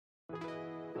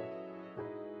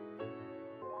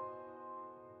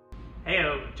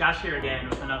Heyo, Josh here again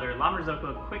with another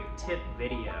Marzocco quick tip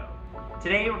video.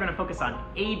 Today we're going to focus on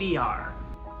ABR,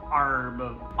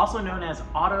 also known as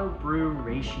Auto-Brew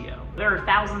Ratio. There are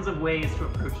thousands of ways to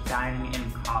approach dining in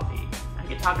coffee. I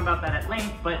could talk about that at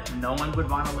length, but no one would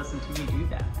want to listen to me do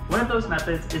that. One of those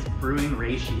methods is brewing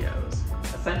ratios.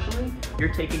 Essentially,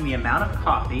 you're taking the amount of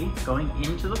coffee going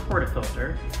into the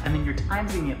portafilter, and then you're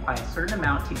timing it by a certain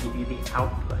amount to give you the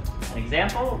output. An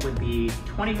example would be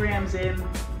 20 grams in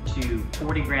to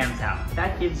 40 grams out.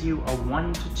 That gives you a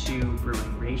 1:2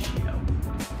 brewing ratio.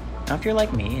 Now, if you're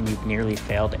like me and you've nearly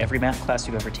failed every math class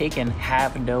you've ever taken,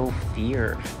 have no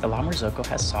fear. The Marzocco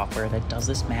has software that does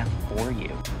this math for you.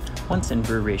 Once in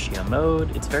brew ratio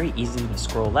mode, it's very easy to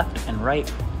scroll left and right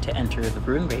to enter the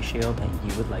brewing ratio that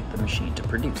you would like the machine to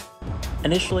produce.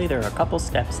 Initially, there are a couple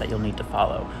steps that you'll need to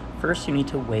follow. First, you need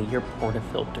to weigh your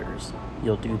portafilters.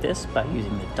 You'll do this by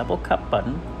using the double cup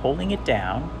button, holding it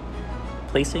down,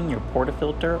 placing your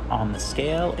portafilter on the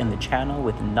scale in the channel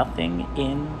with nothing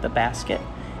in the basket,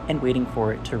 and waiting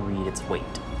for it to read its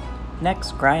weight.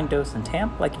 Next, grind, dose, and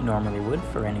tamp like you normally would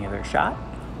for any other shot.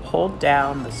 Hold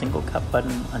down the single cup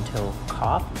button until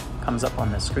cough comes up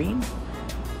on the screen.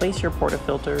 Place your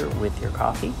portafilter with your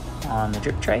coffee on the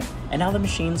drip tray, and now the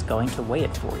machine's going to weigh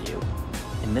it for you.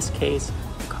 In this case,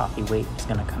 the coffee weight is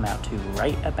going to come out to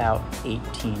right about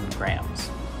 18 grams.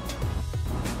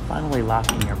 Finally, lock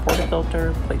in your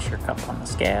portafilter, place your cup on the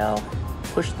scale,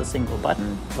 push the single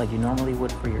button like you normally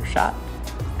would for your shot,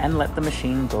 and let the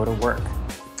machine go to work.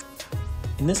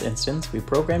 In this instance, we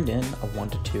programmed in a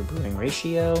 1:2 brewing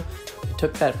ratio. We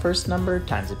took that first number,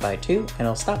 times it by 2, and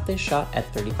it'll stop this shot at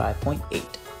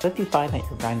 35.8. If you find that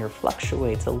your grinder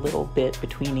fluctuates a little bit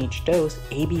between each dose,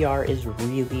 ABR is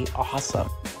really awesome.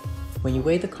 When you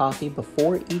weigh the coffee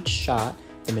before each shot,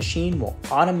 the machine will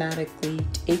automatically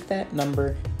take that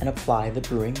number and apply the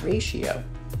brewing ratio,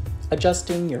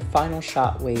 adjusting your final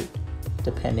shot weight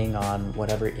depending on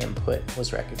whatever input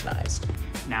was recognized.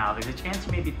 Now, there's a chance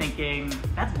you may be thinking,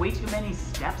 that's way too many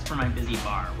steps for my busy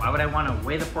bar. Why would I want to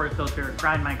weigh the portafilter,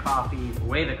 grind my coffee,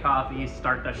 weigh the coffee,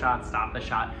 start the shot, stop the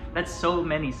shot? That's so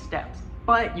many steps.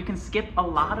 But you can skip a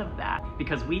lot of that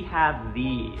because we have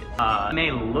these. It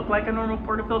may look like a normal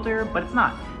portafilter, but it's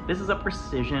not. This is a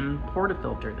Precision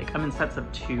Portafilter. They come in sets of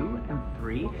 2 and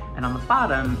 3, and on the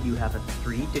bottom you have a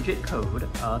 3-digit code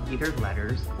of either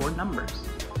letters or numbers.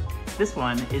 This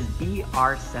one is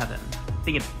BR7. I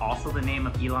think it's also the name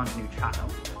of Elon's new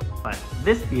child, but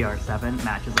this BR7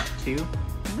 matches up to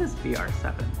this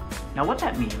BR7. Now what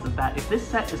that means is that if this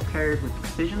set is paired with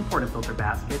Precision Portafilter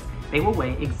baskets, they will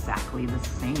weigh exactly the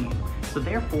same. So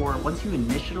therefore, once you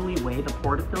initially weigh the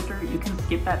portafilter, you can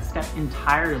skip that step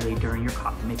entirely during your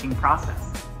coffee making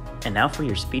process. And now for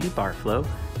your speedy bar flow,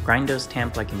 grind, dose,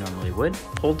 tamp like you normally would,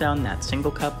 hold down that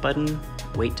single cup button,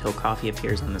 wait till coffee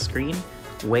appears on the screen,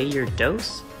 weigh your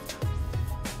dose,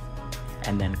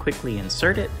 and then quickly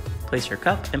insert it, place your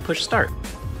cup, and push start.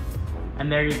 And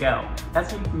there you go.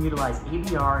 That's how you can utilize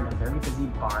ABR in a very busy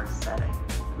bar setting.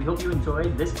 We hope you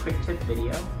enjoyed this quick tip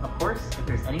video. Of course, if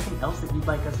there's anything else that you'd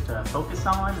like us to focus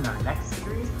on in our next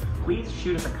series, please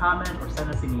shoot us a comment or send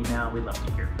us an email. We'd love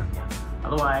to hear from you.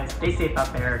 Otherwise, stay safe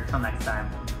out there. Till next time.